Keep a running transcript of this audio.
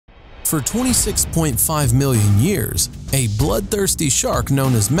For 26.5 million years, a bloodthirsty shark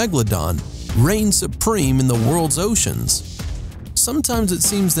known as Megalodon reigned supreme in the world's oceans. Sometimes it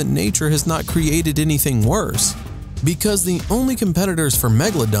seems that nature has not created anything worse, because the only competitors for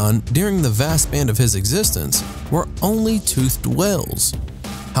Megalodon during the vast span of his existence were only toothed whales.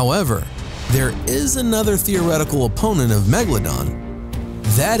 However, there is another theoretical opponent of Megalodon.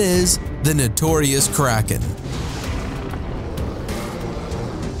 That is the notorious Kraken.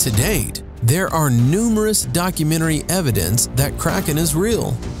 To date, there are numerous documentary evidence that Kraken is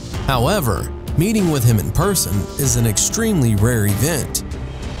real. However, meeting with him in person is an extremely rare event.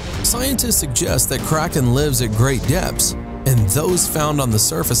 Scientists suggest that Kraken lives at great depths, and those found on the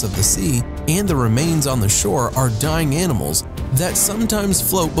surface of the sea and the remains on the shore are dying animals that sometimes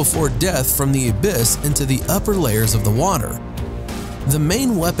float before death from the abyss into the upper layers of the water. The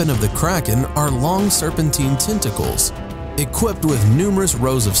main weapon of the Kraken are long serpentine tentacles, equipped with numerous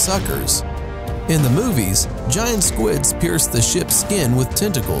rows of suckers. In the movies, giant squids pierce the ship's skin with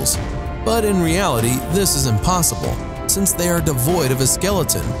tentacles, but in reality this is impossible since they are devoid of a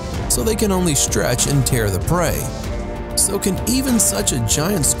skeleton, so they can only stretch and tear the prey. So can even such a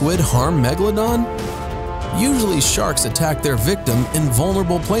giant squid harm Megalodon? Usually sharks attack their victim in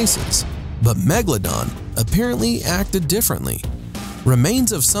vulnerable places, but Megalodon apparently acted differently.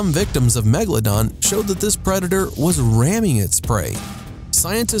 Remains of some victims of Megalodon showed that this predator was ramming its prey.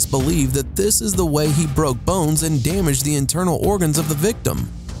 Scientists believe that this is the way he broke bones and damaged the internal organs of the victim.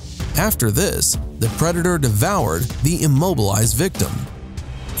 After this, the predator devoured the immobilized victim.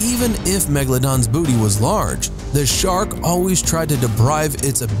 Even if Megalodon's booty was large, the shark always tried to deprive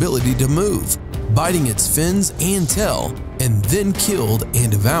its ability to move, biting its fins and tail, and then killed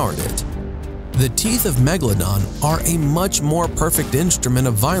and devoured it. The teeth of Megalodon are a much more perfect instrument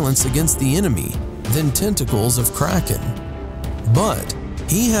of violence against the enemy than tentacles of Kraken. But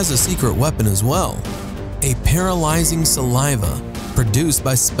he has a secret weapon as well, a paralyzing saliva produced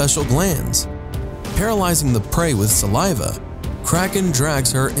by special glands. Paralyzing the prey with saliva, Kraken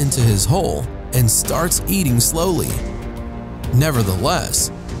drags her into his hole and starts eating slowly.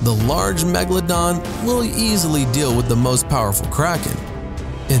 Nevertheless, the large Megalodon will easily deal with the most powerful Kraken.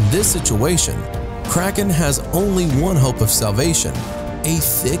 In this situation, Kraken has only one hope of salvation, a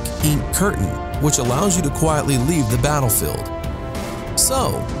thick ink curtain which allows you to quietly leave the battlefield.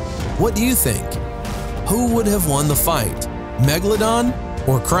 So, what do you think? Who would have won the fight, Megalodon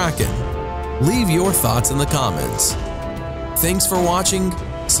or Kraken? Leave your thoughts in the comments. Thanks for watching.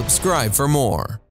 Subscribe for more.